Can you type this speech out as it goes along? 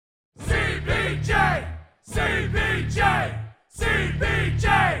CBJ!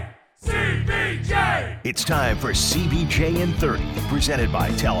 CBJ! CBJ! It's time for CBJ in 30, presented by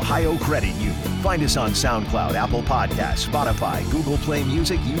Telhio Credit Union. Find us on SoundCloud, Apple Podcasts, Spotify, Google Play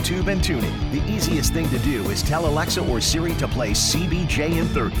Music, YouTube, and TuneIn. The easiest thing to do is tell Alexa or Siri to play CBJ in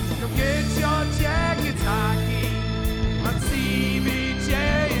 30. Go get your jackets hockey on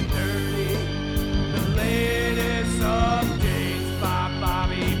CBJ in 30. The latest updates by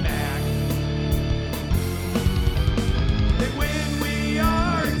Bobby Mack. They win, we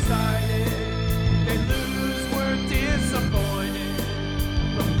are excited. They lose, we're disappointed.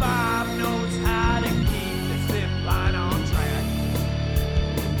 But Bob knows how to keep the zip line on track.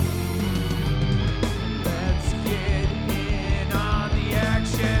 Let's get in on the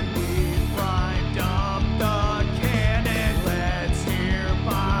action. We've primed up the cannon. Let's hear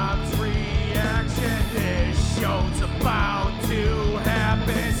Bob's reaction. This show's about to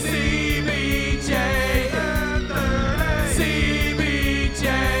happen. CBJ in 30. CBJ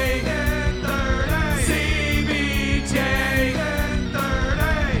in 30. CBJ in 30.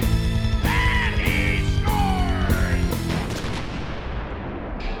 And he scored!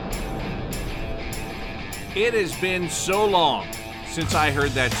 It has been so long since I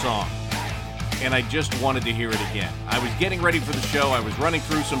heard that song, and I just wanted to hear it again. I was getting ready for the show, I was running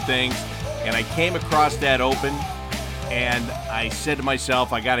through some things, and I came across that open, and I said to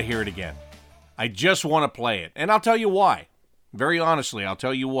myself, I got to hear it again. I just want to play it, and I'll tell you why. Very honestly, I'll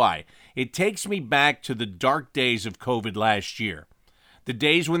tell you why. It takes me back to the dark days of COVID last year. The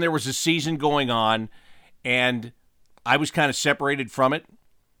days when there was a season going on, and I was kind of separated from it,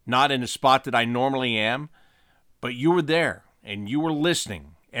 not in a spot that I normally am, but you were there, and you were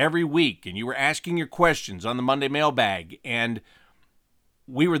listening every week, and you were asking your questions on the Monday mailbag, and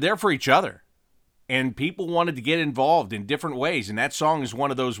we were there for each other, and people wanted to get involved in different ways, and that song is one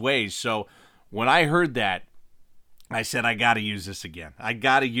of those ways. So when I heard that, I said, I got to use this again. I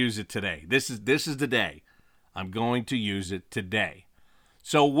got to use it today. This is the day. I'm going to use it today.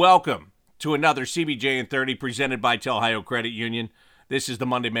 So welcome to another CBJ in 30 presented by Telhio Credit Union. This is the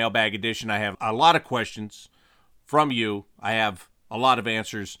Monday Mailbag Edition. I have a lot of questions from you. I have a lot of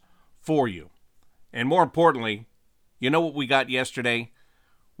answers for you. And more importantly, you know what we got yesterday?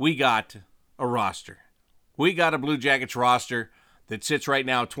 We got a roster. We got a Blue Jackets roster that sits right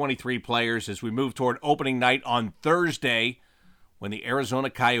now at 23 players as we move toward opening night on Thursday when the Arizona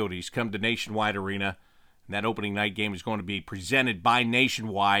Coyotes come to Nationwide Arena. And that opening night game is going to be presented by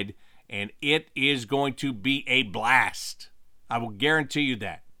Nationwide, and it is going to be a blast. I will guarantee you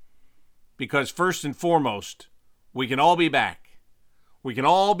that. Because first and foremost, we can all be back. We can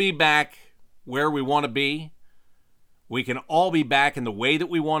all be back where we want to be. We can all be back in the way that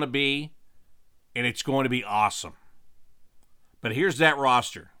we want to be, and it's going to be awesome. But here's that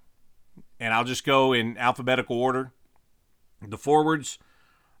roster, and I'll just go in alphabetical order. The forwards,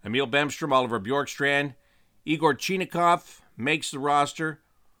 Emil Bemstrom, Oliver Bjorkstrand, Igor Chinikov makes the roster.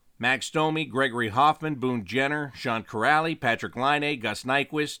 Max Domi, Gregory Hoffman, Boone Jenner, Sean Corrali, Patrick Laine, Gus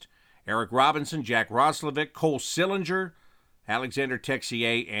Nyquist, Eric Robinson, Jack Roslovic, Cole Sillinger, Alexander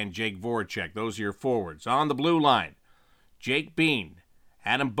Texier, and Jake Voracek. Those are your forwards. On the blue line, Jake Bean,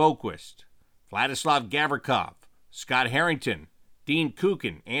 Adam Boquist, Vladislav Gavrikov, Scott Harrington, Dean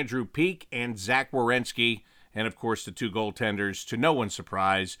Kukin, Andrew Peak, and Zach Werenski, and of course the two goaltenders, to no one's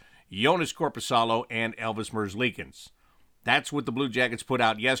surprise, Jonas Korpisalo and Elvis Merzlikins. That's what the Blue Jackets put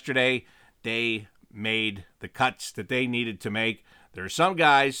out yesterday. They made the cuts that they needed to make. There are some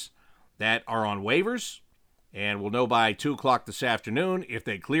guys that are on waivers, and we'll know by 2 o'clock this afternoon if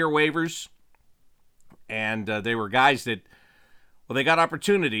they clear waivers. And they were guys that, well, they got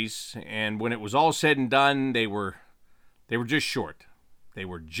opportunities, and when it was all said and done, they were just short. They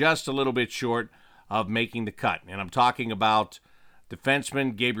were just a little bit short of making the cut. And I'm talking about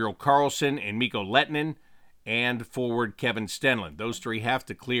defenseman Gabriel Carlsson and Mikko Lehtinen, and forward Kevin Stenlund. Those three have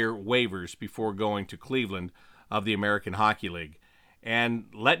to clear waivers before going to Cleveland of the American Hockey League. And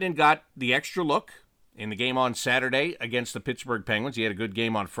Lehtinen got the extra look in the game on Saturday against the Pittsburgh Penguins. He had a good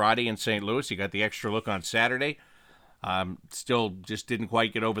game on Friday in St. Louis. He got the extra look on Saturday. Still just didn't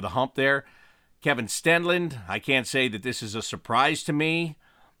quite get over the hump there. Kevin Stenlund, I can't say that this is a surprise to me.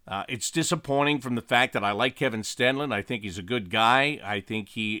 It's disappointing from the fact that I like Kevin Stenlund. I think he's a good guy. I think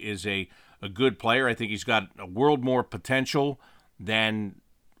he is a good player. I think he's got a world more potential than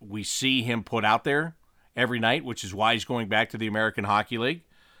we see him put out there every night, which is why he's going back to the American Hockey League.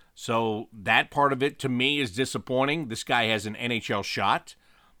 So that part of it, to me, is disappointing. This guy has an NHL shot,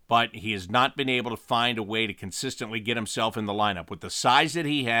 but he has not been able to find a way to consistently get himself in the lineup. With the size that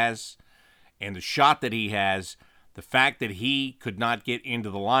he has and the shot that he has, the fact that he could not get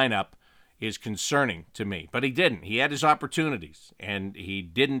into the lineup is concerning to me. But he didn't. He had his opportunities, and he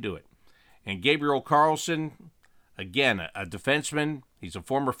didn't do it. And Gabriel Carlson, again, a defenseman. He's a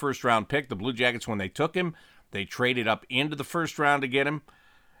former first-round pick. The Blue Jackets, when they took him, they traded up into the first round to get him.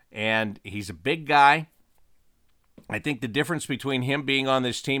 And he's a big guy. I think the difference between him being on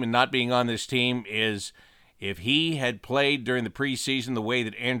this team and not being on this team is if he had played during the preseason the way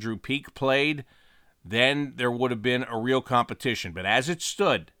that Andrew Peeke played, then there would have been a real competition. But as it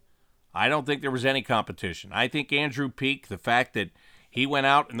stood, I don't think there was any competition. I think Andrew Peeke, the fact that he went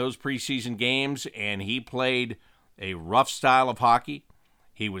out in those preseason games and he played a rough style of hockey,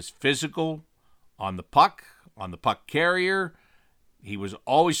 he was physical on the puck carrier, he was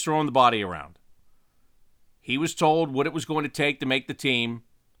always throwing the body around. He was told what it was going to take to make the team.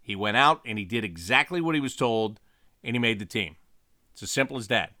 He went out and he did exactly what he was told, and he made the team. It's as simple as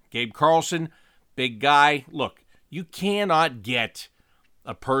that. Gabe Carlson, big guy. Look, you cannot get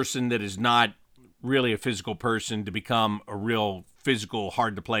a person that is not really a physical person to become a real physical,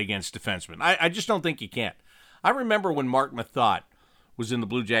 hard-to-play against defenseman. I just don't think you can. I remember when Mark Mathot was in the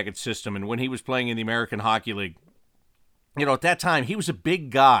Blue Jackets system and when he was playing in the American Hockey League. You know, at that time, he was a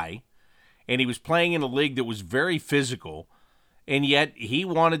big guy, and he was playing in a league that was very physical, and yet he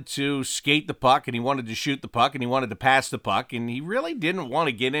wanted to skate the puck, and he wanted to shoot the puck, and he wanted to pass the puck, and he really didn't want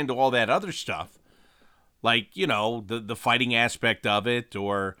to get into all that other stuff, like, you know, the fighting aspect of it,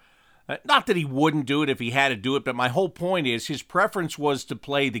 or not that he wouldn't do it if he had to do it, but my whole point is his preference was to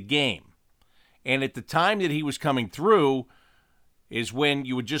play the game. And at the time that he was coming through is when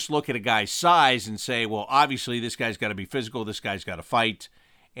you would just look at a guy's size and say, well, obviously this guy's got to be physical, this guy's got to fight,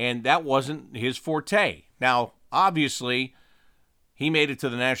 and that wasn't his forte. Now, obviously, he made it to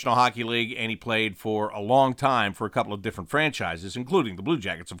the National Hockey League, and he played for a long time for a couple of different franchises, including the Blue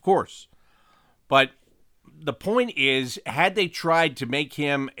Jackets, of course. But the point is, had they tried to make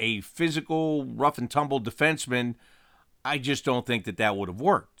him a physical, rough-and-tumble defenseman, I just don't think that would have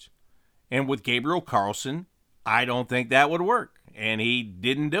worked. And with Gabriel Carlson, I don't think that would work. And he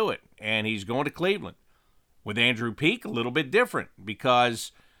didn't do it. And he's going to Cleveland. With Andrew Peeke, a little bit different,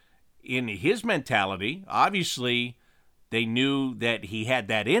 because in his mentality, obviously, they knew that he had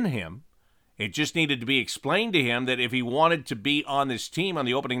that in him. It just needed to be explained to him that if he wanted to be on this team on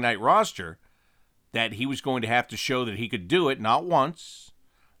the opening night roster, that he was going to have to show that he could do it not once,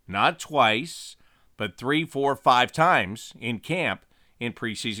 not twice, but 3, 4, 5 times in camp in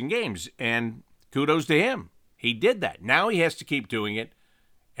preseason games. And kudos to him. He did that. Now he has to keep doing it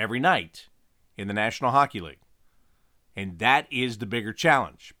every night in the National Hockey League. And that is the bigger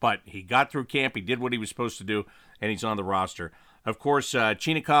challenge. But he got through camp, he did what he was supposed to do, and he's on the roster. Of course,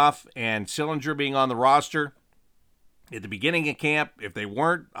 Chinakhov and Sillinger being on the roster at the beginning of camp, if they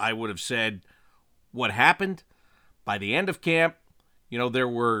weren't, I would have said, what happened? By the end of camp, you know, there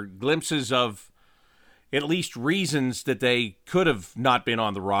were glimpses of at least reasons that they could have not been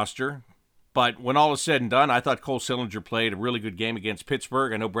on the roster. But when all is said and done, I thought Cole Sillinger played a really good game against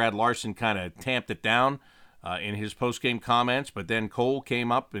Pittsburgh. I know Brad Larson kind of tamped it down in his post-game comments, but then Cole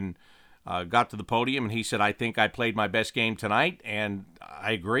came up and got to the podium, and he said, I think I played my best game tonight, and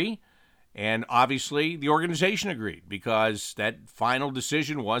I agree. And obviously the organization agreed, because that final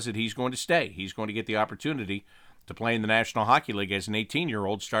decision was that he's going to stay. He's going to get the opportunity to play in the National Hockey League as an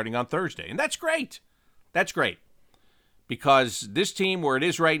 18-year-old starting on Thursday. And that's great. That's great. Because this team, where it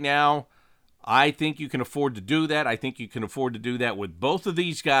is right now, I think you can afford to do that. I think you can afford to do that with both of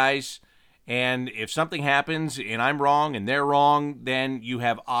these guys. And if something happens and I'm wrong and they're wrong, then you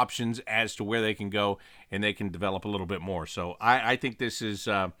have options as to where they can go and they can develop a little bit more. So I think this is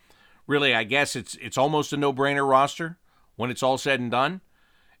really, I guess it's almost a no-brainer roster when it's all said and done.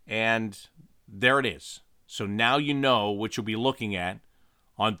 And there it is. So now you know what you'll be looking at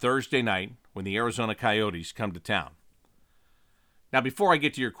on Thursday night when the Arizona Coyotes come to town. Now, before I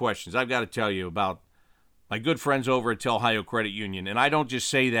get to your questions, I've got to tell you about my good friends over at Tel Ohio Credit Union. And I don't just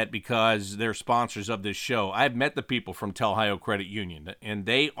say that because they're sponsors of this show. I've met the people from Tel Ohio Credit Union, and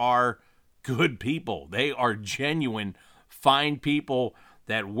they are good people. They are genuine, fine people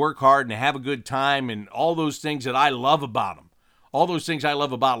that work hard and have a good time, and all those things that I love about them. All those things I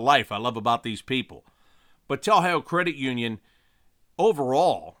love about life, I love about these people. But Tel Ohio Credit Union,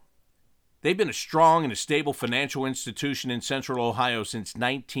 overall, they've been a strong and a stable financial institution in Central Ohio since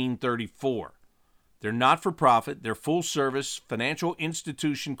 1934. They're not-for-profit. They're full-service financial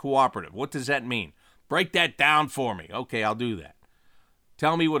institution cooperative. What does that mean? Break that down for me. Okay, I'll do that.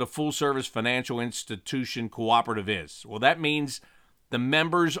 Tell me what a full-service financial institution cooperative is. Well, that means the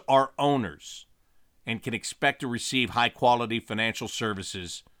members are owners and can expect to receive high-quality financial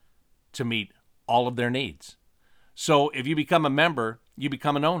services to meet all of their needs. So if you become a member, you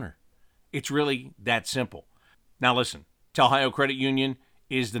become an owner. It's really that simple. Now listen, Ohio Credit Union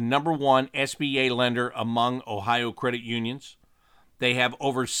is the #1 SBA lender among Ohio credit unions. They have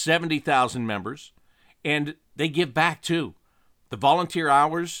over 70,000 members, and they give back too. The volunteer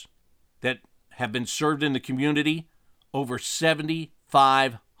hours that have been served in the community, over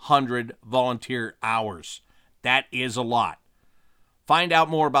 7,500 volunteer hours. That is a lot. Find out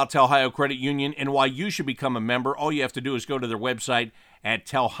more about Ohio Credit Union and why you should become a member. All you have to do is go to their website at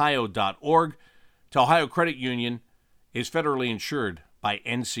telhio.org. Ohio Credit Union is federally insured by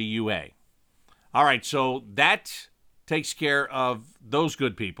NCUA. All right, so that takes care of those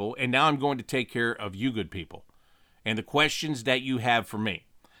good people, and now I'm going to take care of you good people and the questions that you have for me.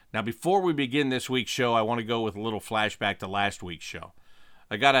 Now, before we begin this week's show, I want to go with a little flashback to last week's show.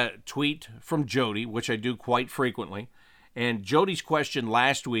 I got a tweet from Jody, which I do quite frequently, and Jody's question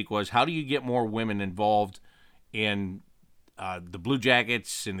last week was, how do you get more women involved in the Blue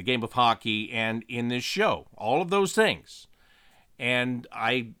Jackets, in the game of hockey, and in this show? All of those things. And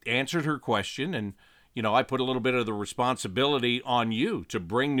I answered her question, and, I put a little bit of the responsibility on you to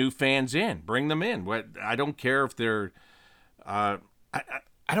bring new fans in, bring them in. I don't care if they're, I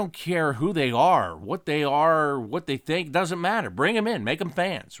don't care who they are, what they think, doesn't matter. Bring them in, make them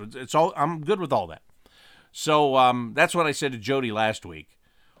fans. It's all, I'm good with all that. So that's what I said to Jody last week,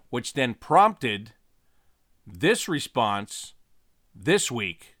 which then prompted this response this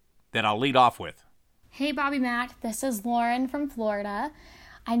week that I'll lead off with. Hey, Bobby Matt, this is Lauren from Florida.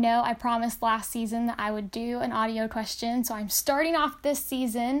 I know I promised last season that I would do an audio question, so I'm starting off this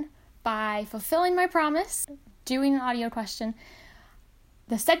season by fulfilling my promise, doing an audio question.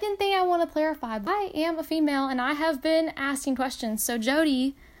 The second thing I want to clarify, I am a female and I have been asking questions. So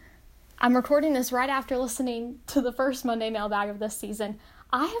Jody, I'm recording this right after listening to the first Monday mailbag of this season.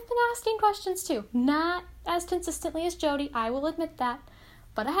 I have been asking questions too. Not as consistently as Jody, I will admit that,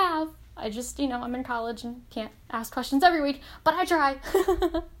 but I have. I just, I'm in college and can't ask questions every week, but I try.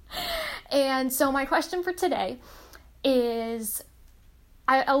 And so my question for today is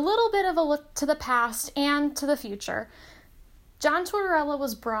a little bit of a look to the past and to the future. John Tortorella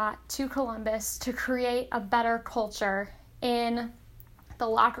was brought to Columbus to create a better culture in the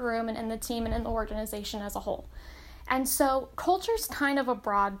locker room and in the team and in the organization as a whole. And so culture is kind of a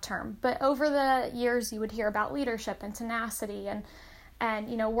broad term, but over the years you would hear about leadership and tenacity and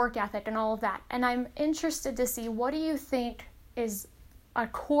work ethic and all of that. And I'm interested to see, what do you think is a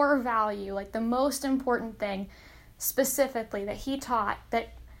core value, like the most important thing specifically that he taught that,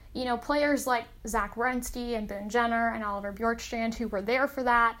 players like Zach Werenski and Boone Jenner and Oliver Bjorkstrand, who were there for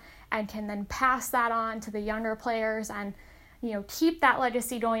that and can then pass that on to the younger players and, keep that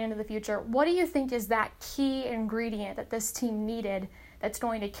legacy going into the future. What do you think is that key ingredient that this team needed that's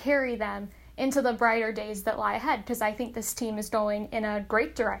going to carry them into the brighter days that lie ahead? Because I think this team is going in a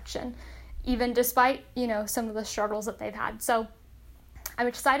great direction, even despite, some of the struggles that they've had. So I'm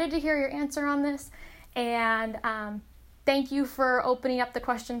excited to hear your answer on this. And thank you for opening up the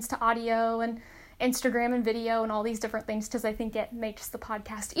questions to audio and Instagram and video and all these different things, because I think it makes the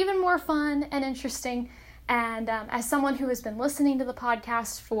podcast even more fun and interesting. And as someone who has been listening to the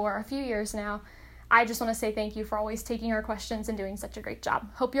podcast for a few years now, I just want to say thank you for always taking our questions and doing such a great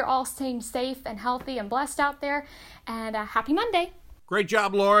job. Hope you're all staying safe and healthy and blessed out there. And happy Monday. Great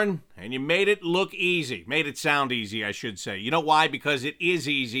job, Lauren. And you made it look easy. Made it sound easy, I should say. You know why? Because it is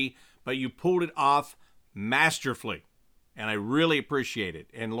easy, but you pulled it off masterfully. And I really appreciate it.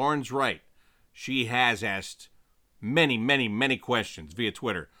 And Lauren's right. She has asked many, many, many questions via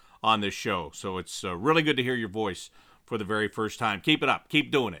Twitter on this show. So it's really good to hear your voice for the very first time. Keep it up. Keep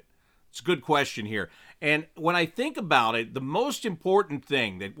doing it. It's a good question here. And when I think about it, the most important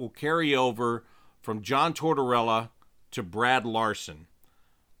thing that will carry over from John Tortorella to Brad Larson,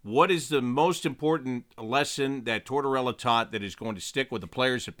 what is the most important lesson that Tortorella taught that is going to stick with the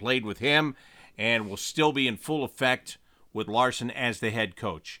players that played with him and will still be in full effect with Larson as the head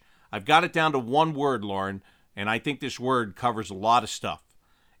coach? I've got it down to one word, Lauren, and I think this word covers a lot of stuff.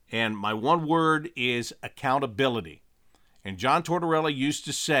 And my one word is accountability. And John Tortorella used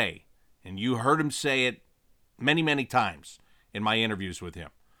to say, and you heard him say it many, many times in my interviews with him,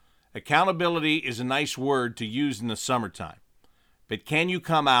 accountability is a nice word to use in the summertime, but can you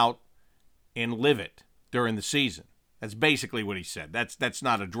come out and live it during the season? That's basically what he said. That's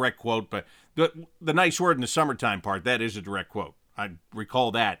not a direct quote, but the nice word in the summertime part, that is a direct quote. I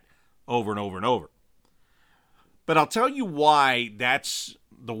recall that over and over and over. But I'll tell you why that's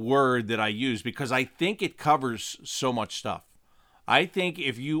the word that I use, because I think it covers so much stuff. I think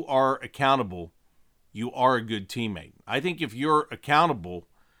if you are accountable, you are a good teammate. I think if you're accountable,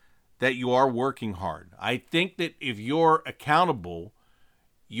 that you are working hard. I think that if you're accountable,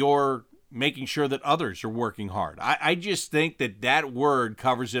 you're making sure that others are working hard. I just think that word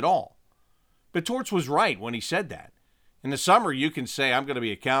covers it all. But Torts was right when he said that. In the summer, you can say, I'm going to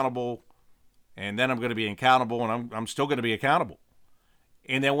be accountable, and then I'm going to be accountable, and I'm still going to be accountable.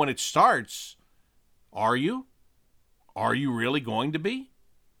 And then when it starts, are you? Are you really going to be?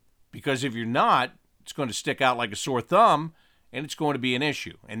 Because if you're not, it's going to stick out like a sore thumb, and it's going to be an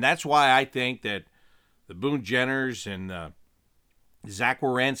issue. And that's why I think that the Boone Jenners and Zach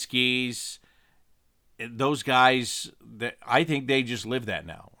Werenski's, those guys, that I think they just live that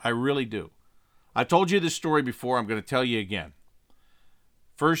now. I really do. I told you this story before. I'm going to tell you again.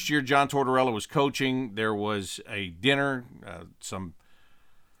 First year John Tortorella was coaching, there was a dinner.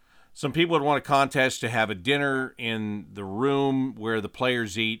 Some people had won a contest to have a dinner in the room where the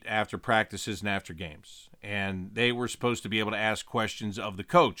players eat after practices and after games. And they were supposed to be able to ask questions of the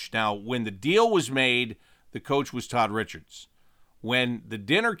coach. Now, when the deal was made, the coach was Todd Richards. When the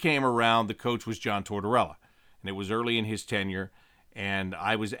dinner came around, the coach was John Tortorella. And it was early in his tenure. And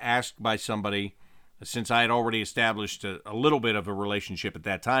I was asked by somebody, since I had already established a little bit of a relationship at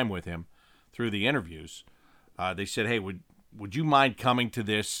that time with him through the interviews, they said, hey, would you mind coming to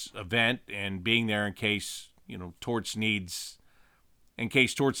this event and being there in case, Torts needs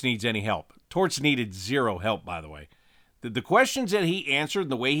any help? Torts needed zero help, by the way. The questions that he answered,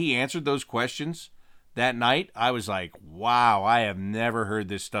 the way he answered those questions that night, I was like, wow, I have never heard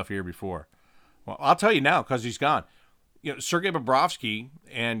this stuff here before. Well, I'll tell you now because he's gone. Sergei Bobrovsky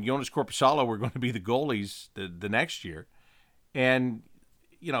and Jonas Korpisalo were going to be the goalies the next year. And,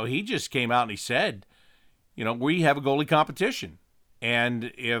 he just came out and he said, we have a goalie competition.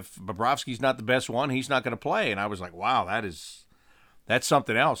 And if Bobrovsky's not the best one, he's not going to play. And I was like, wow, that's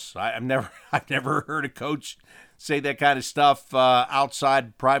something else. I've never heard a coach say that kind of stuff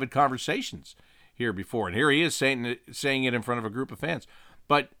outside private conversations here before. And here he is saying it in front of a group of fans.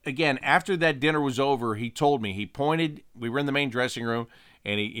 But again, after that dinner was over, he told me, we were in the main dressing room,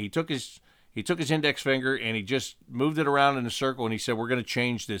 and he took his index finger and he just moved it around in a circle, and he said, we're going to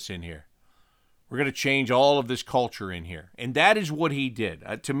change this in here. We're going to change all of this culture in here. And that is what he did.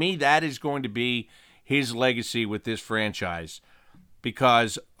 To me, that is going to be his legacy with this franchise,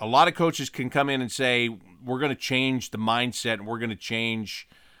 because a lot of coaches can come in and say, we're going to change the mindset, and we're going to change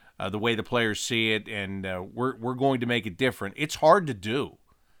the way the players see it, and we're going to make it different. It's hard to do.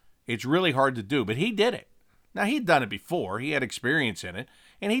 It's really hard to do, but he did it. Now, he'd done it before. He had experience in it,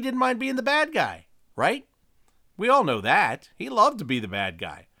 and he didn't mind being the bad guy, right? We all know that. He loved to be the bad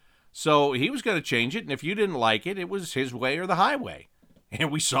guy. So he was going to change it, and if you didn't like it, it was his way or the highway.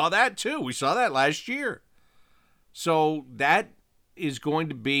 And we saw that, too. We saw that last year. So that is going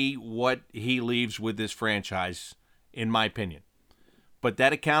to be what he leaves with this franchise, in my opinion. But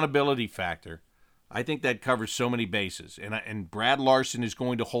that accountability factor, I think that covers so many bases. And Brad Larson is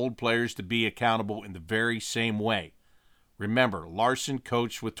going to hold players to be accountable in the very same way. Remember, Larson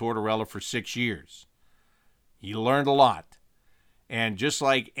coached with Tortorella for 6 years. He learned a lot. And just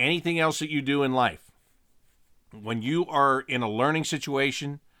like anything else that you do in life, when you are in a learning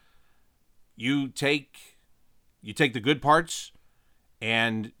situation, you take the good parts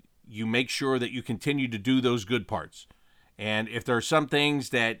and you make sure that you continue to do those good parts. And if there are some things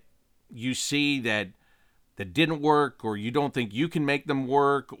that you see that didn't work, or you don't think you can make them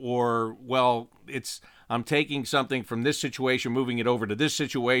work, or, well, I'm taking something from this situation, moving it over to this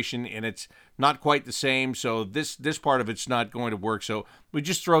situation, and it's not quite the same, so this part of it's not going to work, so we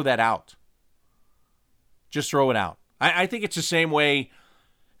just throw that out. Just throw it out. I think it's the same way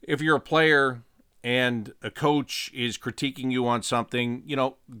if you're a player and a coach is critiquing you on something.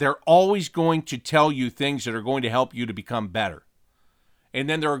 They're always going to tell you things that are going to help you to become better. And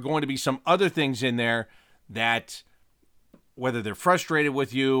then there are going to be some other things in there that, whether they're frustrated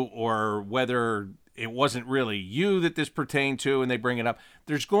with you or whether it wasn't really you that this pertained to and they bring it up,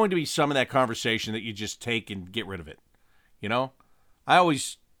 there's going to be some of that conversation that you just take and get rid of it. I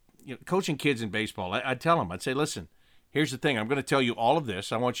always, coaching kids in baseball, I'd tell them, I'd say, listen, here's the thing. I'm going to tell you all of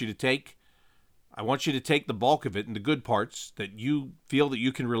this. I want you to take the bulk of it and the good parts that you feel that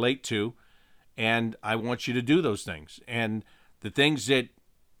you can relate to, and I want you to do those things. And the things that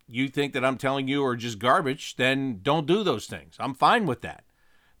you think that I'm telling you are just garbage, then don't do those things. I'm fine with that.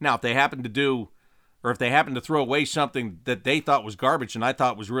 Now, if they happen to throw away something that they thought was garbage and I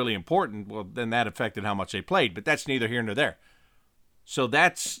thought was really important, well, then that affected how much they played. But that's neither here nor there. So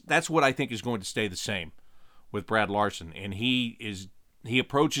that's what I think is going to stay the same with Brad Larson. And he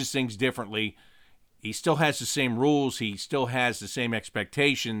approaches things differently. He still has the same rules. He still has the same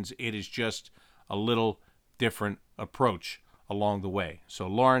expectations. It is just a little different approach along the way. So,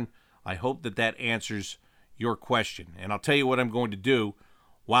 Lauren, I hope that answers your question. And I'll tell you what I'm going to do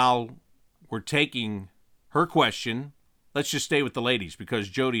while we're taking her question. Let's just stay with the ladies because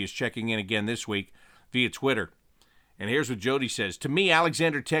Jody is checking in again this week via Twitter. And here's what Jody says. To me,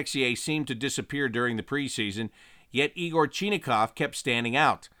 Alexander Texier seemed to disappear during the preseason, yet Igor Chinakhov kept standing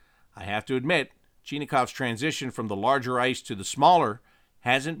out. I have to admit, Chinakhov's transition from the larger ice to the smaller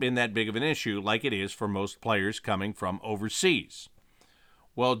hasn't been that big of an issue like it is for most players coming from overseas.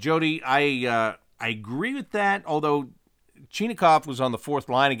 Well, Jody, I agree with that, although Chinakhov was on the fourth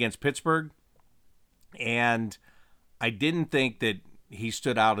line against Pittsburgh, and I didn't think that he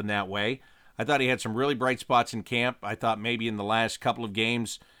stood out in that way. I thought he had some really bright spots in camp. I thought maybe in the last couple of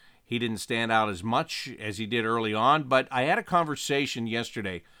games he didn't stand out as much as he did early on, but I had a conversation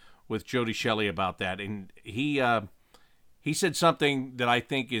yesterday with Jody Shelley about that, and he said something that I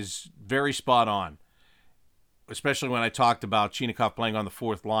think is very spot on, especially when I talked about Chinakhov playing on the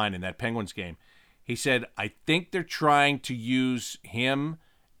fourth line in that Penguins game. He said, I think they're trying to use him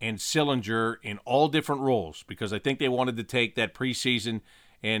and Sillinger in all different roles because I think they wanted to take that preseason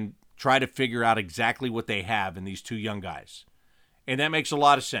and try to figure out exactly what they have in these two young guys. And that makes a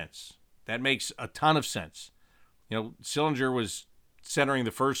lot of sense. That makes a ton of sense. You know, Sillinger was centering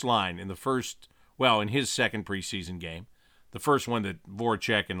the first line in his second preseason game, the first one that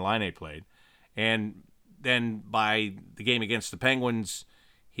Voracek and Laine played. And then by the game against the Penguins,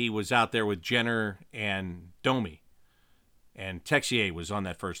 he was out there with Jenner and Domi. And Texier was on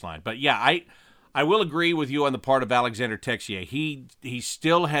that first line. But yeah, I will agree with you on the part of Alexander Texier. He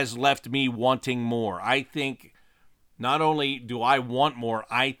still has left me wanting more. I think not only do I want more,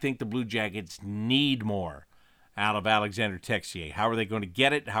 I think the Blue Jackets need more out of Alexander Texier. How are they going to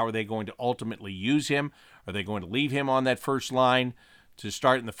get it? How are they going to ultimately use him? Are they going to leave him on that first line to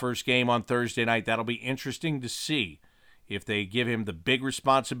start in the first game on Thursday night? That'll be interesting to see if they give him the big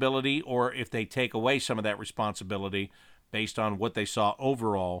responsibility or if they take away some of that responsibility based on what they saw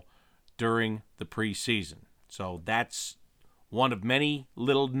overall during the preseason. So that's one of many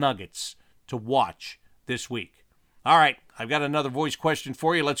little nuggets to watch this week. All right, I've got another voice question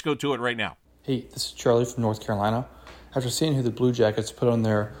for you. Let's go to it right now. Hey, this is Charlie from North Carolina. After seeing who the Blue Jackets put on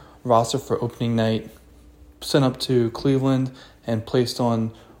their roster for opening night, sent up to Cleveland, and placed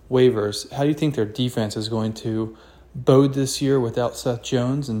on waivers, how do you think their defense is going to bode this year without Seth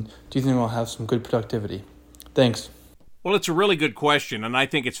Jones, and do you think they'll have some good productivity? Thanks. Well, it's a really good question, and I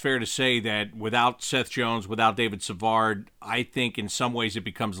think it's fair to say that without Seth Jones, without David Savard, I think in some ways it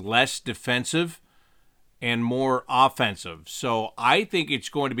becomes less defensive and more offensive. So I think it's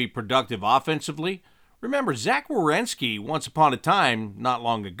going to be productive offensively. Remember, Zach Werenski, once upon a time, not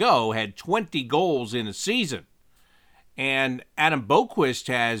long ago, had 20 goals in a season. And Adam Boquist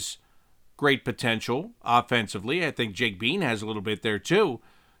has great potential offensively. I think Jake Bean has a little bit there too.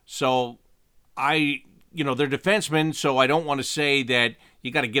 So they're defensemen, so I don't want to say that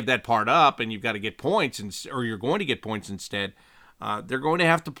you got to give that part up and you've got to get points, or you're going to get points instead. They're going to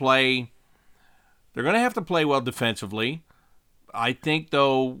have to play well defensively. I think,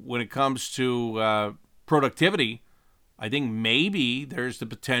 though, when it comes to productivity, I think maybe there's the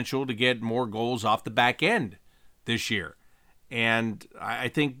potential to get more goals off the back end this year. And I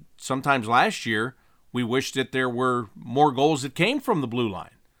think sometimes last year we wished that there were more goals that came from the blue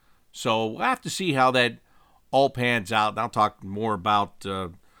line. So we'll have to see how that all pans out. And I'll talk more about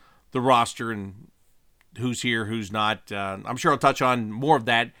the roster and who's here, who's not. I'm sure I'll touch on more of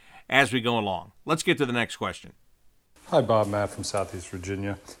that as we go along. Let's get to the next question. Hi, Bob. Matt from Southeast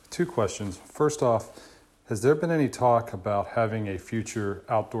Virginia. 2 questions. First off, has there been any talk about having a future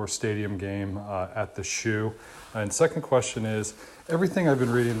outdoor stadium game at the Shoe? And second question is, everything I've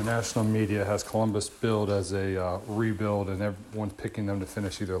been reading in the national media has Columbus billed as a rebuild, and everyone's picking them to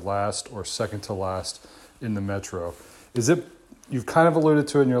finish either last or second to last in the Metro. You've kind of alluded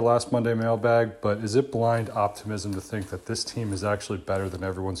to it in your last Monday mailbag, but is it blind optimism to think that this team is actually better than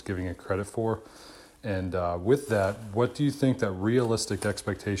everyone's giving it credit for? And with that, what do you think that realistic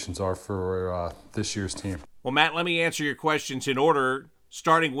expectations are for this year's team? Well, Matt, let me answer your questions in order,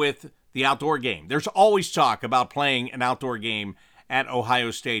 starting with the outdoor game. There's always talk about playing an outdoor game at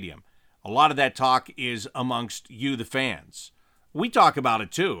Ohio Stadium. A lot of that talk is amongst you, the fans. We talk about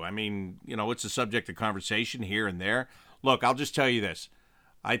it too. I mean, it's a subject of conversation here and there. Look, I'll just tell you this.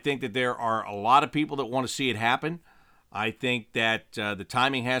 I think that there are a lot of people that want to see it happen. I think that the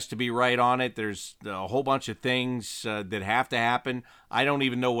timing has to be right on it. There's a whole bunch of things that have to happen. I don't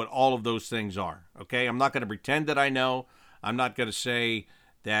even know what all of those things are, okay? I'm not going to pretend that I know. I'm not going to say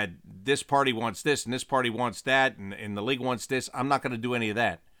that this party wants this and this party wants that and the league wants this. I'm not going to do any of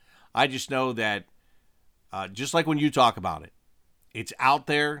that. I just know that just like when you talk about it, it's out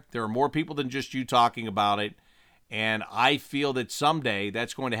there. There are more people than just you talking about it. And I feel that someday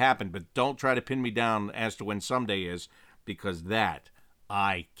that's going to happen, but don't try to pin me down as to when someday is, because that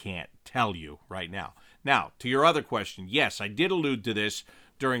I can't tell you right now. Now, to your other question, yes, I did allude to this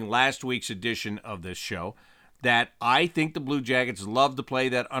during last week's edition of this show, that I think the Blue Jackets love to play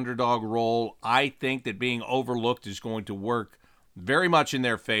that underdog role. I think that being overlooked is going to work very much in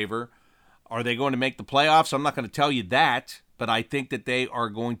their favor. Are they going to make the playoffs? I'm not going to tell you that, but I think that they are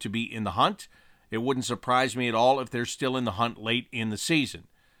going to be in the hunt. It wouldn't surprise me at all if they're still in the hunt late in the season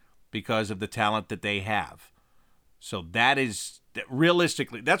because of the talent that they have. So that is,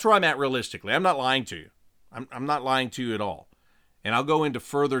 realistically, that's where I'm at realistically. I'm not lying to you. I'm not lying to you at all. And I'll go into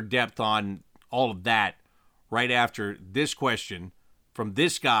further depth on all of that right after this question from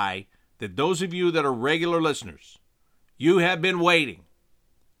this guy that those of you that are regular listeners, you have been waiting.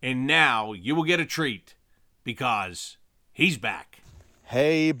 And now you will get a treat because he's back.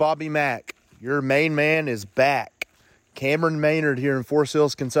 Hey, Bobby Mack. Your main man is back. Cameron Maynard here in Forest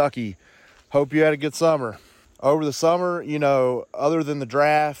Hills, Kentucky. Hope you had a good summer. Over the summer, other than the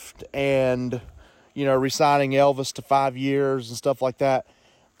draft and, re-signing Elvis to 5 years and stuff like that,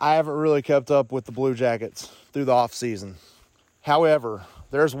 I haven't really kept up with the Blue Jackets through the off season. However,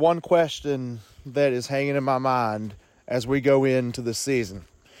 there's one question that is hanging in my mind as we go into this season.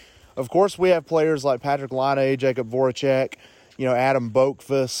 Of course, we have players like Patrick Laine, Jacob Voracek, Adam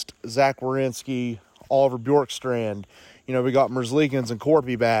Boakfist, Zach Werenski, Oliver Bjorkstrand. We got Merzlikins and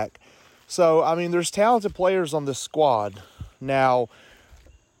Corpy back. So, there's talented players on this squad. Now,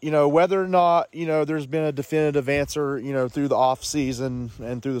 whether or not, there's been a definitive answer, through the off season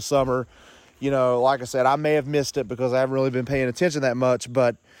and through the summer, like I said, I may have missed it because I haven't really been paying attention that much.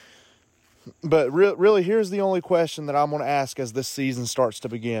 But really, here's the only question that I'm going to ask as this season starts to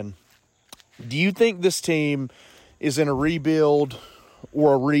begin. Do you think this team is in a rebuild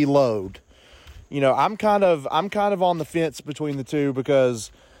or a reload? I'm kind of on the fence between the two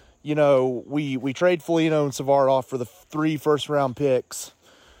because, we trade Foligno and Savard off for the 3 first-round picks,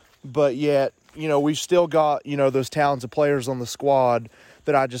 but yet, we've still got, those talented players on the squad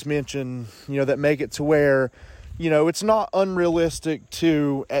that I just mentioned, that make it to where, it's not unrealistic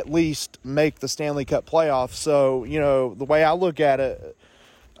to at least make the Stanley Cup playoffs. So, the way I look at it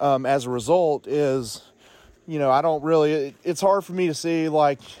as a result is, I don't really – it's hard for me to see,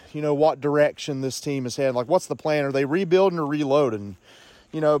 what direction this team is heading. What's the plan? Are they rebuilding or reloading?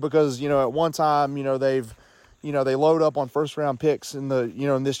 Because, at one time, they've – they load up on first-round picks in the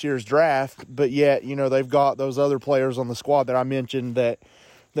in this year's draft, but yet, they've got those other players on the squad that I mentioned that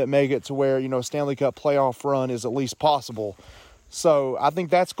make it to where, a Stanley Cup playoff run is at least possible. So I think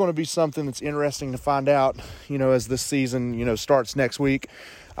that's going to be something that's interesting to find out, as this season, starts next week.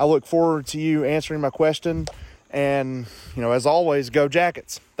 I look forward to you answering my question, and, as always, go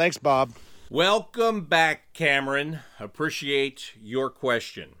Jackets. Thanks, Bob. Welcome back, Cameron. Appreciate your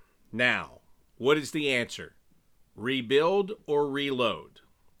question. Now, what is the answer? Rebuild or reload?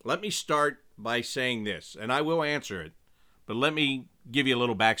 Let me start by saying this, and I will answer it, but let me give you a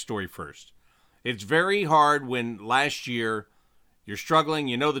little backstory first. It's very hard when last year you're struggling,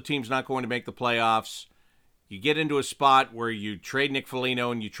 the team's not going to make the playoffs, you get into a spot where you trade Nick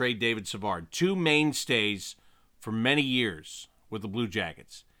Foligno and you trade David Savard, 2 mainstays for many years with the Blue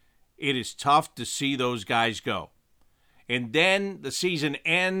Jackets. It is tough to see those guys go. And then the season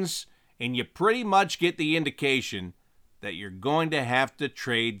ends, and you pretty much get the indication that you're going to have to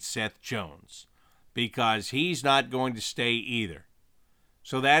trade Seth Jones because he's not going to stay either.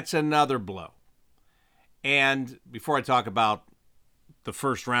 So that's another blow. And before I talk about the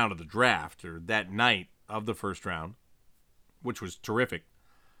first round of the draft, or that night of the first round, which was terrific,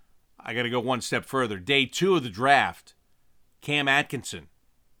 I got to go one step further. Day 2 of the draft, Cam Atkinson,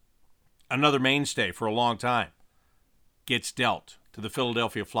 another mainstay for a long time, gets dealt to the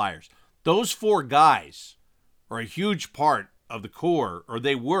Philadelphia Flyers. Those 4 guys are a huge part of the core, or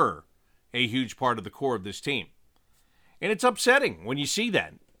they were a huge part of the core of this team. And it's upsetting when you see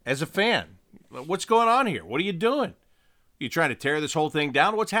that as a fan. What's going on here? What are you doing? You trying to tear this whole thing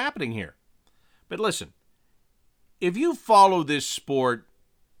down? What's happening here? But listen, if you follow this sport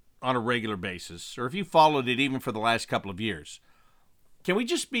on a regular basis, or if you followed it even for the last couple of years, can we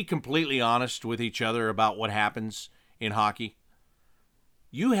just be completely honest with each other about what happens in hockey?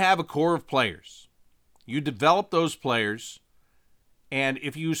 You have a core of players. You develop those players, and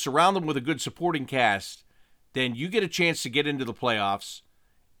if you surround them with a good supporting cast, then you get a chance to get into the playoffs,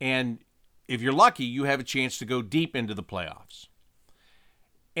 and if you're lucky, you have a chance to go deep into the playoffs.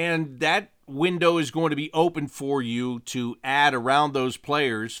 And that window is going to be open for you to add around those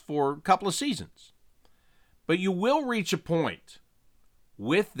players for a couple of seasons. But you will reach a point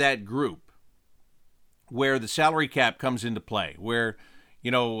with that group where the salary cap comes into play, where,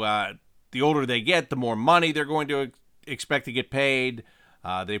 the older they get, the more money they're going to expect to get paid.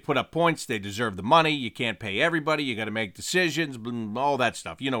 They put up points. They deserve the money. You can't pay everybody. You got to make decisions, all that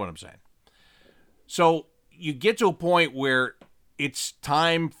stuff. You know what I'm saying? So you get to a point where it's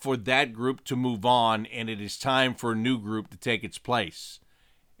time for that group to move on, and it is time for a new group to take its place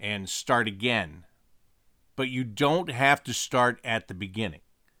and start again. But you don't have to start at the beginning,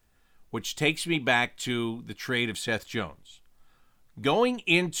 which takes me back to the trade of Seth Jones. Going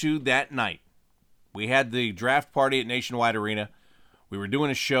into that night, we had the draft party at Nationwide Arena. We were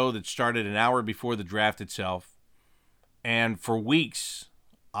doing a show that started an hour before the draft itself. And for weeks,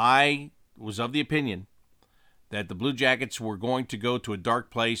 I was of the opinion that the Blue Jackets were going to go to a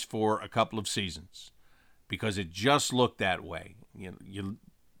dark place for a couple of seasons because it just looked that way. You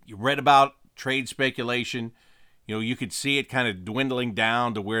read about trade speculation. You could see it kind of dwindling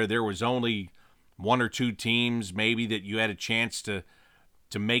down to where there was only one or two teams maybe that you had a chance to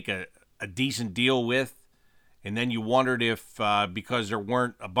make a decent deal with. And then you wondered if, because there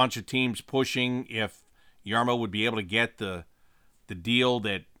weren't a bunch of teams pushing, if Jarmo would be able to get the deal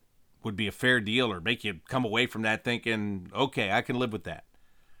that would be a fair deal or make you come away from that thinking, okay, I can live with that.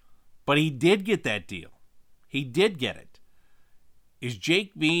 But he did get that deal. He did get it. Is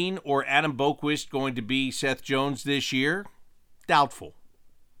Jake Bean or Adam Boquist going to be Seth Jones this year? Doubtful.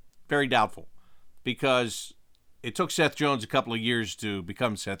 Very doubtful. Because it took Seth Jones a couple of years to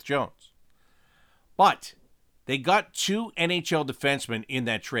become Seth Jones. But they got 2 NHL defensemen in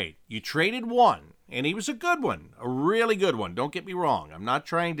that trade. You traded one, and he was a good one, a really good one. Don't get me wrong. I'm not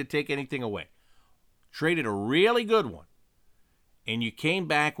trying to take anything away. Traded a really good one. And you came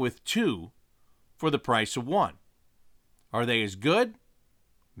back with 2 for the price of 1. Are they as good?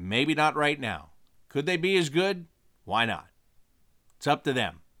 Maybe not right now. Could they be as good? Why not? It's up to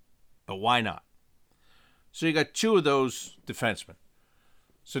them. But why not? So you got 2 of those defensemen.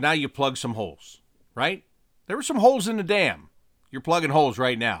 So now you plug some holes, right? There were some holes in the dam. You're plugging holes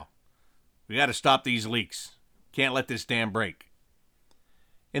right now. We got to stop these leaks. Can't let this dam break.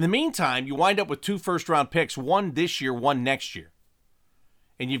 In the meantime, you wind up with 2 first-round picks, one this year, one next year.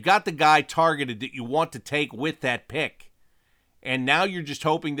 And you've got the guy targeted that you want to take with that pick. And now you're just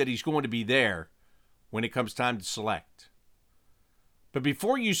hoping that he's going to be there when it comes time to select. But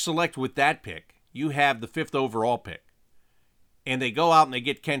before you select with that pick, you have the 5th overall pick. And they go out and they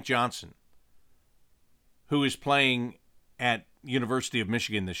get Kent Johnson, who is playing at University of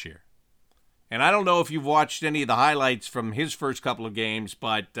Michigan this year. And I don't know if you've watched any of the highlights from his first couple of games,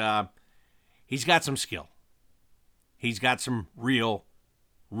 but he's got some skill. He's got some real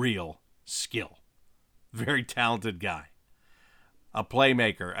skill. Very talented guy. A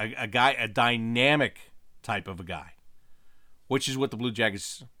playmaker, a guy, a dynamic type of a guy, which is what the Blue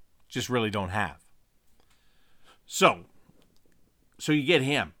Jackets just really don't have. So you get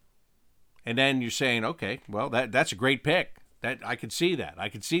him. And then you're saying, okay, well, that's a great pick. That I could see that. I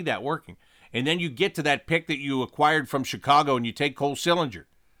could see that working. And then you get to that pick that you acquired from Chicago and you take Cole Sillinger.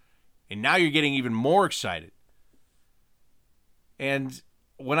 And now you're getting even more excited. And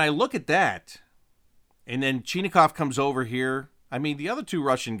when I look at that, and then Chinakhov comes over here, I mean, the other 2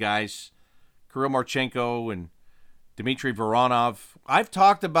 Russian guys, Kirill Marchenko and Dmitry Voronov, I've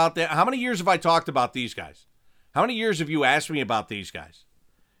talked about that. How many years have I talked about these guys? How many years have you asked me about these guys?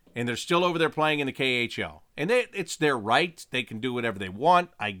 And they're still over there playing in the KHL. And it's their right. They can do whatever they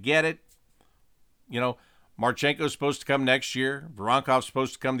want. I get it. Marchenko's supposed to come next year. Voronkov's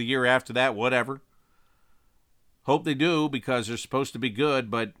supposed to come the year after that, whatever. Hope they do because they're supposed to be good.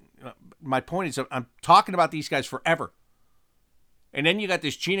 But my point is I'm talking about these guys forever. And then you got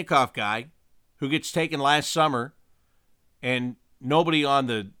this Chinakhov guy who gets taken last summer, and nobody on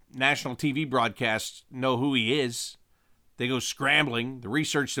the national TV broadcasts know who he is. They go scrambling. The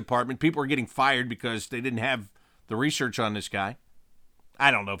research department, people are getting fired because they didn't have the research on this guy.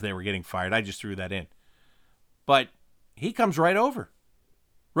 I don't know if they were getting fired. I just threw that in. But he comes right over.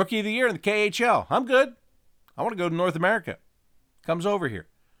 Rookie of the year in the KHL. I'm good. I want to go to North America. Comes over here.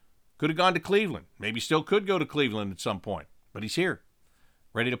 Could have gone to Cleveland. Maybe still could go to Cleveland at some point. But he's here,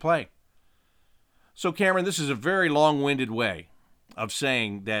 ready to play. So, Cameron, this is a very long-winded way of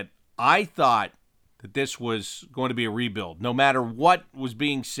saying that I thought that this was going to be a rebuild. No matter what was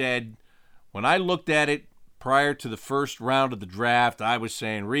being said, when I looked at it prior to the first round of the draft, I was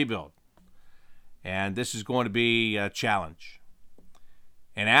saying rebuild. And this is going to be a challenge.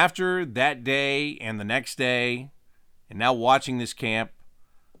 And after that day and the next day, and now watching this camp,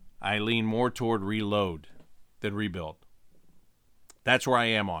 I lean more toward reload than rebuild. That's where I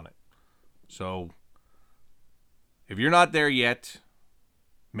am on it. So if you're not there yet,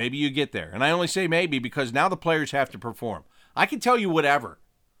 Maybe you get there. And I only say maybe because now the players have to perform. I can tell you whatever.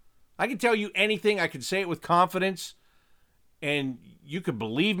 I can tell you anything. I can say it with confidence. And you could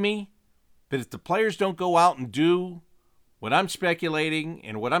believe me. But if the players don't go out and do what I'm speculating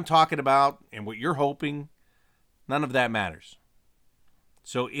and what I'm talking about and what you're hoping, none of that matters.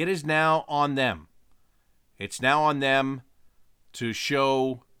 So it is now on them. It's now on them to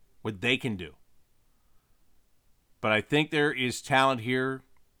show what they can do. But I think there is talent here.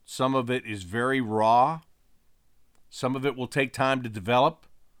 Some of it is very raw. Some of it will take time to develop.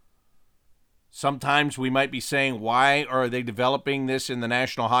 Sometimes we might be saying, why are they developing this in the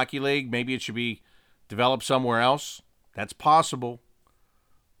National Hockey League? Maybe it should be developed somewhere else. That's possible.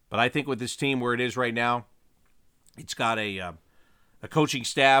 But I think with this team where it is right now, it's got a coaching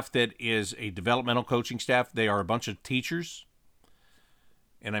staff that is a developmental coaching staff. They are a bunch of teachers.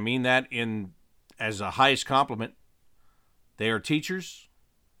 And I mean that as a highest compliment. They are teachers.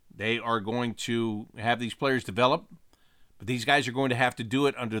 They are going to have these players develop. But these guys are going to have to do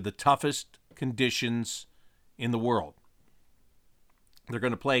it under the toughest conditions in the world. They're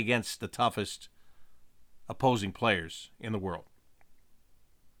going to play against the toughest opposing players in the world.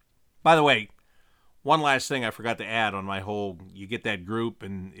 By the way, one last thing I forgot to add on my whole, you get that group,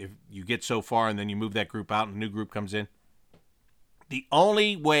 and if you get so far and then you move that group out and a new group comes in. The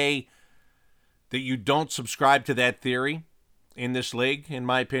only way that you don't subscribe to that theory in this league, in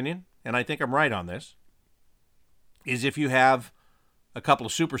my opinion, and I think I'm right on this, is if you have a couple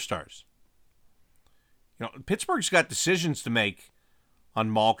of superstars. You know, Pittsburgh's got decisions to make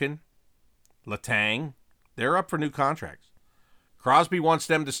on Malkin, Letang. They're up for new contracts. Crosby wants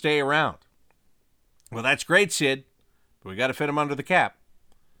them to stay around. Well, that's great, Sid, but we got to fit them under the cap.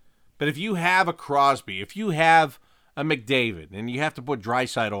 But if you have a Crosby, if you have a McDavid, and you have to put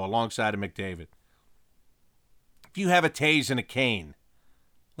Draisaitl alongside of McDavid, if you have a Taves and a Kane,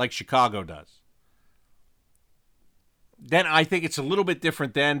 like Chicago does, then I think it's a little bit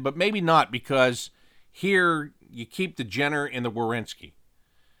different then, but maybe not, because here you keep the Jenner and the Werenski,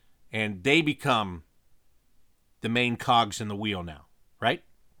 and they become the main cogs in the wheel now, right?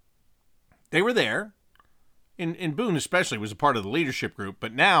 They were there. In Boone especially was a part of the leadership group,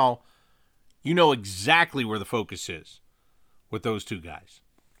 but now you know exactly where the focus is with those two guys.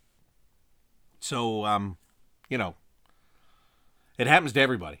 So, you know, it happens to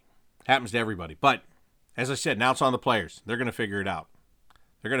everybody. But, as I said, now it's on the players. They're going to figure it out.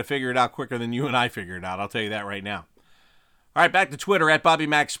 They're going to figure it out quicker than you and I figure it out. I'll tell you that right now. All right, back to Twitter, at Bobby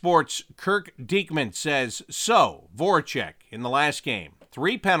Mac Sports. Kirk Diekman says, so, Voracek in the last game,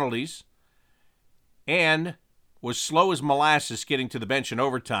 3 penalties, and was slow as molasses getting to the bench in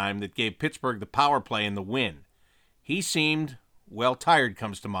overtime that gave Pittsburgh the power play in the win. He seemed, well, tired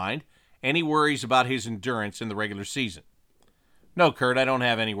comes to mind. Any worries about his endurance in the regular season? No, Kurt, I don't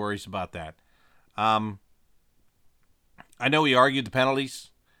have any worries about that. I know he argued the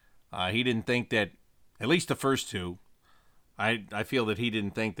penalties. He didn't think that, at least the first 2, I feel that he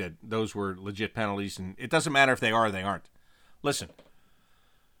didn't think that those were legit penalties, and it doesn't matter if they are or they aren't. Listen,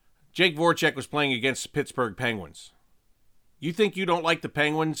 Jake Voracek was playing against the Pittsburgh Penguins. You think you don't like the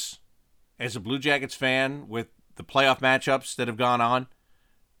Penguins as a Blue Jackets fan with the playoff matchups that have gone on?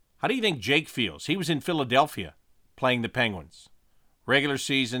 How do you think Jake feels? He was in Philadelphia playing the Penguins. Regular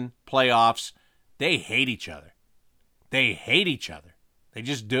season, playoffs, they hate each other. They hate each other. They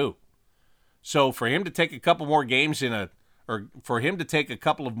just do. So for him to take a couple more games or for him to take a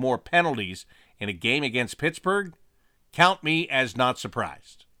couple of more penalties in a game against Pittsburgh, count me as not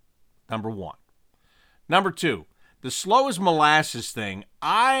surprised. Number 1. Number 2, the slow as molasses thing,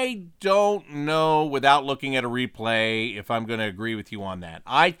 I don't know without looking at a replay if I'm going to agree with you on that.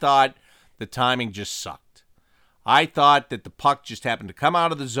 I thought the timing just sucked. I thought that the puck just happened to come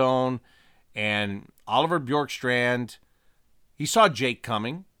out of the zone, and Oliver Bjorkstrand, he saw Jake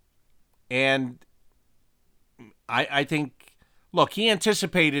coming, and I think, look, he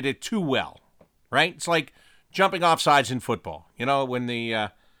anticipated it too well, right? It's like jumping off sides in football. You know, when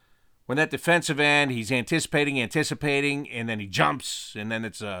that defensive end, he's anticipating, and then he jumps, and then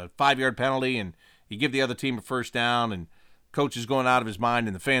it's a 5-yard penalty, and you give the other team a first down, and coach is going out of his mind,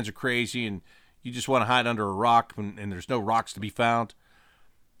 and the fans are crazy, and you just want to hide under a rock, and there's no rocks to be found.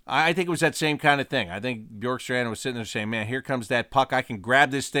 I think it was that same kind of thing. I think Bjorkstrand was sitting there saying, man, here comes that puck. I can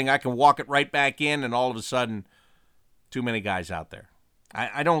grab this thing. I can walk it right back in, and all of a sudden, too many guys out there.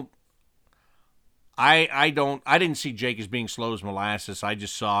 I didn't see Jake as being slow as molasses. I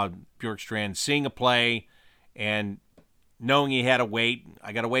just saw Bjorkstrand seeing a play and knowing he had to wait.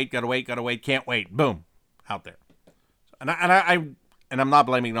 I got to wait, can't wait. Boom, out there. And I'm not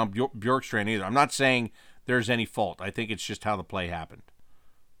blaming it on Bjorkstrand either. I'm not saying there's any fault. I think it's just how the play happened.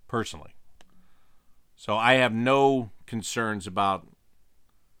 personally. So I have no concerns about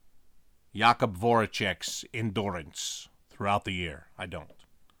Jakub Voracek's endurance throughout the year. I don't.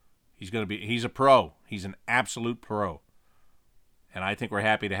 He's a pro. He's an absolute pro. And I think we're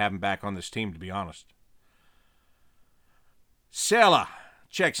happy to have him back on this team, to be honest. Sela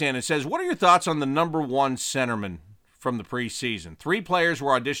checks in and says, what are your thoughts on the number one centerman from the preseason? 3 players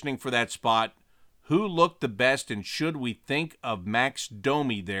were auditioning for that spot. Who looked the best, and should we think of Max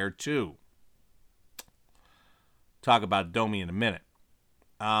Domi there too? Talk about Domi in a minute.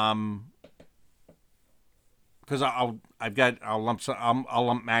 Because I'll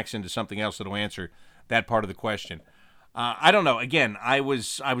lump Max into something else that'll answer that part of the question. I don't know. Again, I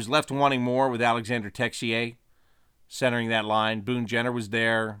was left wanting more with Alexander Texier centering that line. Boone Jenner was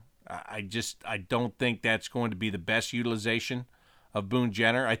there. I don't think that's going to be the best utilization of Boone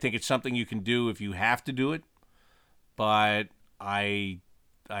Jenner. I think it's something you can do if you have to do it, but I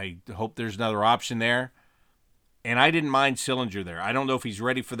hope there's another option there. And I didn't mind Sillinger there. I don't know if he's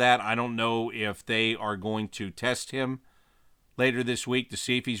ready for that. I don't know if they are going to test him later this week to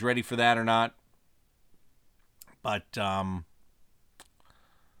see if he's ready for that or not. But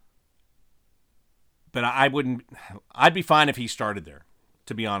I'd be fine if he started there,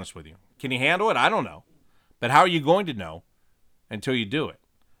 to be honest with you. Can he handle it? I don't know. But how are you going to know until you do it?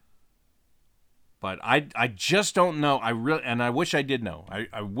 But I just don't know. I wish I did know.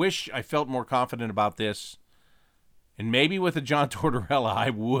 I wish I felt more confident about this. And maybe with a John Tortorella, I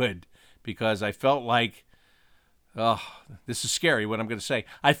would, because I felt like, this is scary what I'm going to say.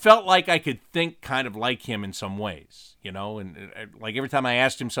 I felt like I could think kind of like him in some ways, and like every time I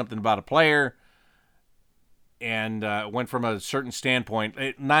asked him something about a player and went from a certain standpoint,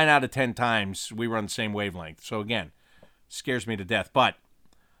 9 out of 10 times we were on the same wavelength. So again, scares me to death. But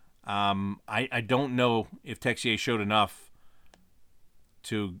I don't know if Texier showed enough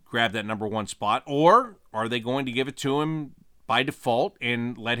to grab that number one spot, or are they going to give it to him by default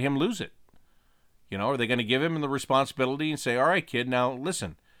and let him lose it? Are they going to give him the responsibility and say, all right, kid, now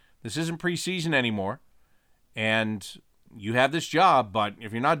listen, this isn't preseason anymore, and you have this job, but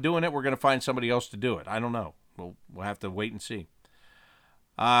if you're not doing it, we're going to find somebody else to do it. I don't know. We'll have to wait and see.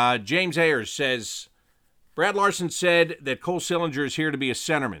 James Ayers says, Brad Larson said that Cole Sillinger is here to be a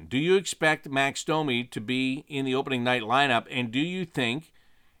centerman. Do you expect Max Domi to be in the opening night lineup, and do you think,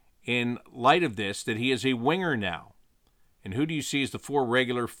 in light of this, that he is a winger now? And who do you see as the 4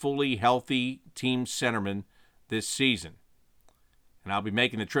 regular, fully healthy team centermen this season? And I'll be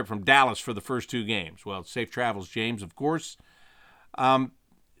making the trip from Dallas for the first 2 games. Well, safe travels, James, of course.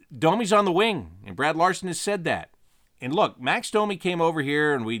 Domi's on the wing, and Brad Larson has said that. And look, Max Domi came over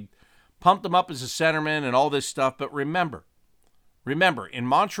here, and we pumped him up as a centerman and all this stuff. But remember, in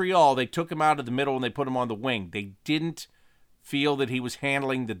Montreal, they took him out of the middle and they put him on the wing. They didn't feel that he was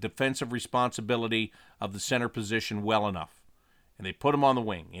handling the defensive responsibility of the center position well enough. And they put him on the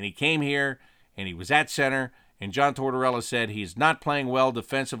wing. And he came here, and he was at center, and John Tortorella said he's not playing well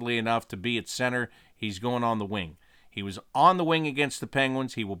defensively enough to be at center. He's going on the wing. He was on the wing against the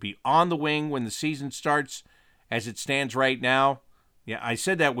Penguins. He will be on the wing when the season starts. As it stands right now, yeah, I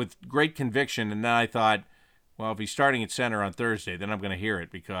said that with great conviction, and then I thought, well, if he's starting at center on Thursday, then I'm going to hear it,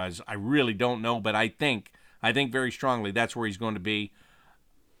 because I really don't know, but I think very strongly that's where he's going to be.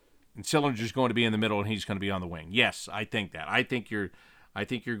 And Sillinger's going to be in the middle, and he's going to be on the wing. Yes, I think that. I think you're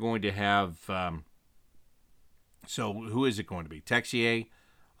going to have. So who is it going to be? Texier,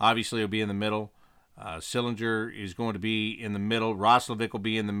 obviously, will be in the middle. Sillinger is going to be in the middle. Roslovic will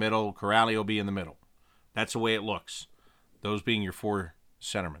be in the middle. Corrali will be in the middle. That's the way it looks. Those being your 4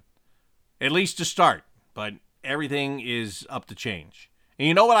 centermen, at least to start. But everything is up to change. And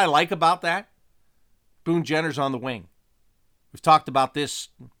you know what I like about that? Boone Jenner's on the wing. We've talked about this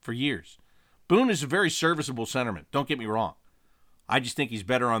for years. Boone is a very serviceable centerman. Don't get me wrong. I just think he's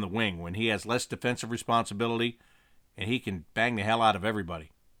better on the wing when he has less defensive responsibility and he can bang the hell out of everybody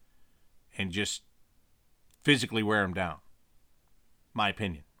and just physically wear them down. My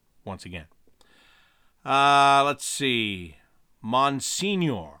opinion, once again. Let's see.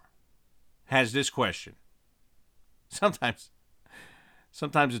 Monsignor has this question. Sometimes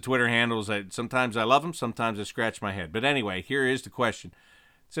the Twitter handles, sometimes I love them, sometimes I scratch my head. But anyway, here is the question.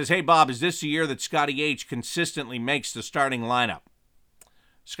 It says, hey, Bob, is this the year that Scotty H consistently makes the starting lineup?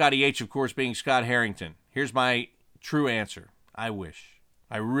 Scotty H, of course, being Scott Harrington. Here's my true answer. I wish.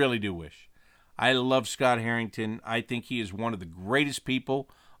 I really do wish. I love Scott Harrington. I think he is one of the greatest people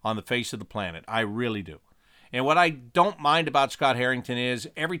on the face of the planet. I really do. And what I don't mind about Scott Harrington is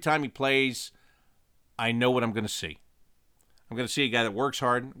every time he plays, I know what I'm going to see. I'm going to see a guy that works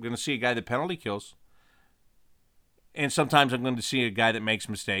hard. I'm going to see a guy that penalty kills. And sometimes I'm going to see a guy that makes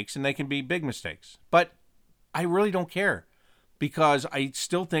mistakes, and they can be big mistakes. But I really don't care because I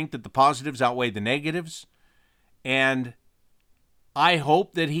still think that the positives outweigh the negatives. And I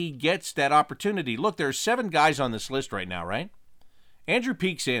hope that he gets that opportunity. Look, there are 7 guys on this list right now, right? Andrew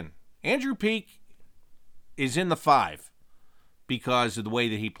Peek's in. Andrew Peek is in the 5 because of the way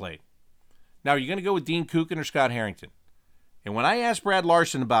that he played. Now, are you going to go with Dean Kukan or Scott Harrington? And when I asked Brad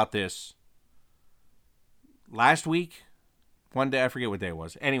Larson about this last week, one day, I forget what day it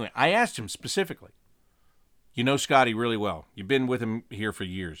was. Anyway, I asked him specifically. You know Scotty really well. You've been with him here for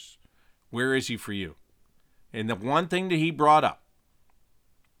years. Where is he for you? And the one thing that he brought up,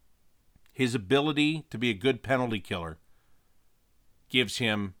 his ability to be a good penalty killer gives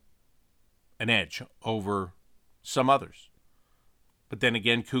him an edge over some others. But then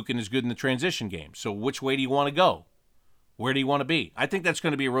again, Kukan is good in the transition game. So which way do you want to go? Where do you want to be? I think that's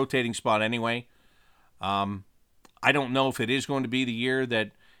going to be a rotating spot anyway. I don't know if it is going to be the year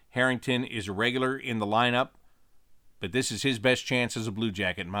that Harrington is a regular in the lineup, but this is his best chance as a Blue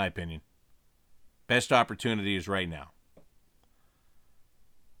Jacket, in my opinion. Best opportunity is right now.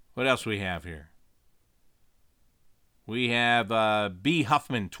 What else we have here? We have B.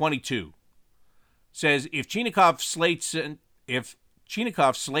 Huffman, 22. Says, if Chinakhov slates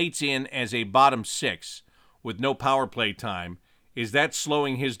in as a bottom 6 with no power play time, is that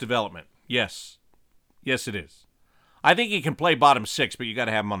slowing his development? Yes. Yes, it is. I think he can play bottom 6, but you got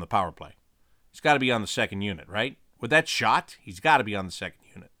to have him on the power play. He's got to be on the second unit, right? With that shot, he's got to be on the second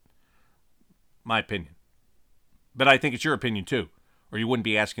unit. My opinion. But I think it's your opinion too, or you wouldn't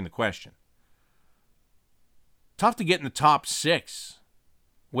be asking the question. Tough to get in the top 6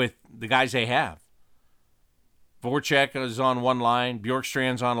 with the guys they have. Voracek is on one line.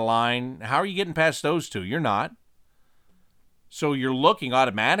 Bjorkstrand's on a line. How are you getting past those two? You're not. So you're looking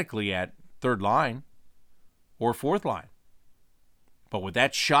automatically at third line or fourth line. But with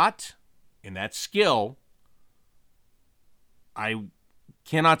that shot and that skill, I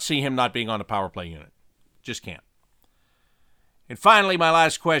cannot see him not being on a power play unit. Just can't. And finally, my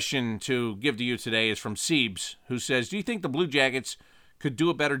last question to give to you today is from Siebes, who says, do you think the Blue Jackets could do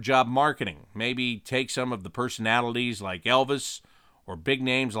a better job marketing? Maybe take some of the personalities like Elvis or big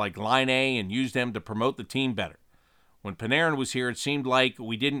names like Line A and use them to promote the team better. When Panarin was here, it seemed like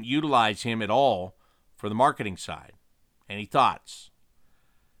we didn't utilize him at all for the marketing side. Any thoughts?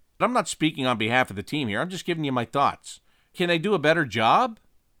 But I'm not speaking on behalf of the team here. I'm just giving you my thoughts. Can they do a better job?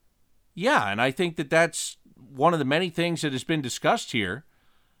 Yeah, and I think that that's one of the many things that has been discussed here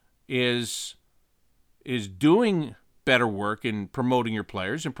is doing better work in promoting your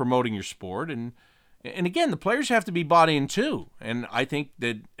players and promoting your sport. And again, the players have to be bought in too. And I think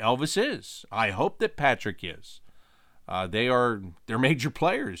that Elvis is. I hope that Patrick is. They're major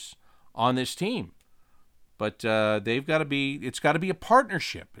players on this team. But they've got to be, it's got to be a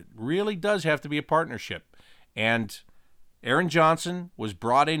partnership. It really does have to be a partnership. And Aaron Johnson was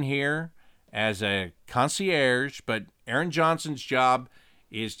brought in here as a concierge, but Aaron Johnson's job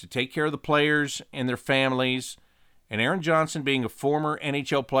is to take care of the players and their families. And Aaron Johnson, being a former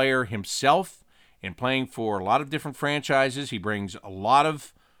NHL player himself and playing for a lot of different franchises, he brings a lot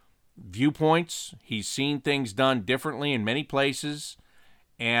of viewpoints. He's seen things done differently in many places.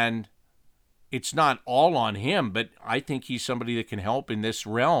 And it's not all on him, but I think he's somebody that can help in this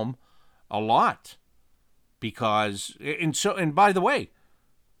realm a lot. Because, and by the way,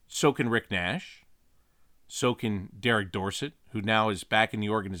 so can Rick Nash. So can Derek Dorsett, who now is back in the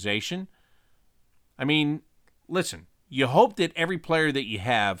organization. I mean, listen, you hope that every player that you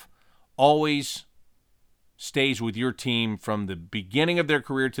have always stays with your team from the beginning of their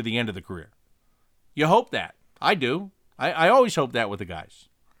career to the end of the career. You hope that. I do. I always hope that with the guys.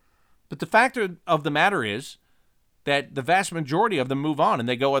 But the fact of the matter is that the vast majority of them move on and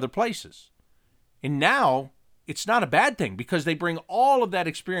they go other places. And now it's not a bad thing because they bring all of that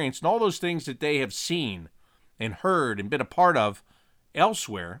experience and all those things that they have seen and heard and been a part of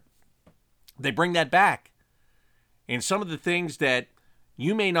elsewhere. They bring that back. And some of the things that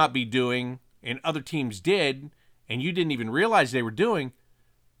you may not be doing and other teams did and you didn't even realize they were doing,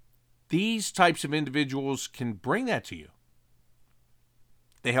 these types of individuals can bring that to you.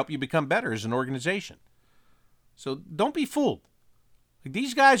 They help you become better as an organization. So don't be fooled. Like,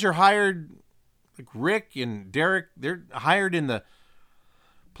 these guys are hired, like Rick and Derek, they're hired in the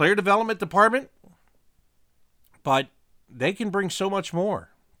player development department, but they can bring so much more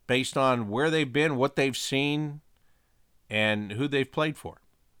based on where they've been, what they've seen, and who they've played for.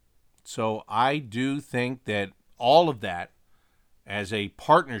 So I do think that all of that as a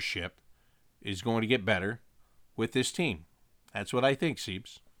partnership is going to get better with this team. That's what I think,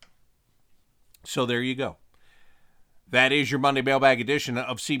 Siebes. So there you go. That is your Monday mailbag edition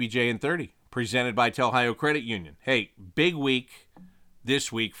of CBJ and 30, presented by Ohio Credit Union. Hey, big week this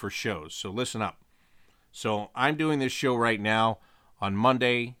week for shows, so listen up. So I'm doing this show right now on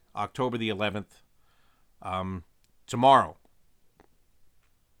Monday, October the 11th. Tomorrow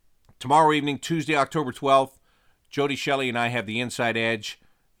evening, Tuesday, October 12th, Jody Shelley and I have the Inside Edge.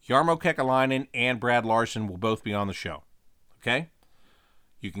 Jarmo Kekalainen and Brad Larson will both be on the show. Okay?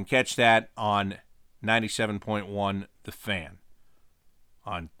 You can catch that on 97.1 The Fan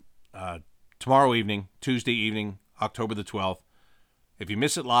on tomorrow evening, Tuesday evening, October the 12th. If you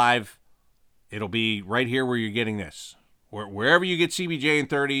miss it live, it'll be right here where you're getting this. Wherever you get CBJ and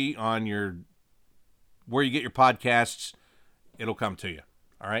 30 on where you get your podcasts, it'll come to you.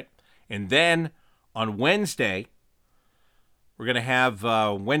 All right? And then on Wednesday, we're going to have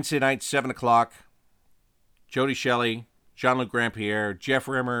Wednesday night, 7 o'clock, Jody Shelley, Jean-Luc Grandpierre, Jeff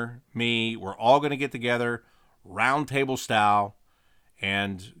Rimmer, me. We're all going to get together, round table style,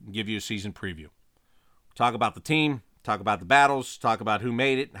 and give you a season preview. Talk about the team, talk about the battles, talk about who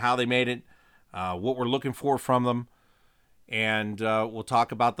made it, how they made it, what we're looking for from them, and we'll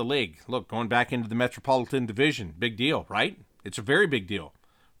talk about the league. Look, going back into the Metropolitan Division, big deal, right? It's a very big deal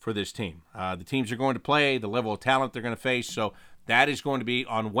for this team. The teams are going to play, the level of talent they're going to face, so that is going to be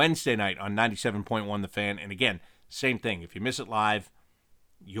on Wednesday night on 97.1 The Fan. And again, same thing. If you miss it live,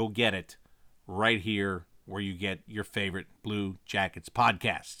 you'll get it right here where you get your favorite Blue Jackets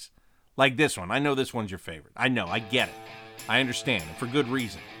podcasts. Like this one. I know this one's your favorite. I know. I get it. I understand. And for good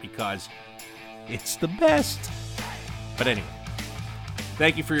reason. Because it's the best. But anyway,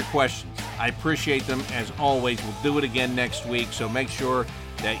 thank you for your questions. I appreciate them as always. We'll do it again next week. So make sure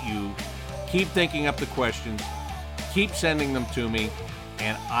that you keep thinking up the questions. Keep sending them to me.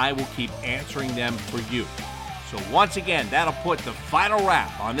 And I will keep answering them for you. So once again, that'll put the final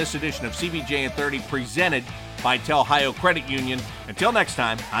wrap on this edition of CBJ and 30 presented by Ohio Credit Union. Until next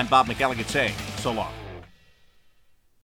time, I'm Bob McElligott saying so long.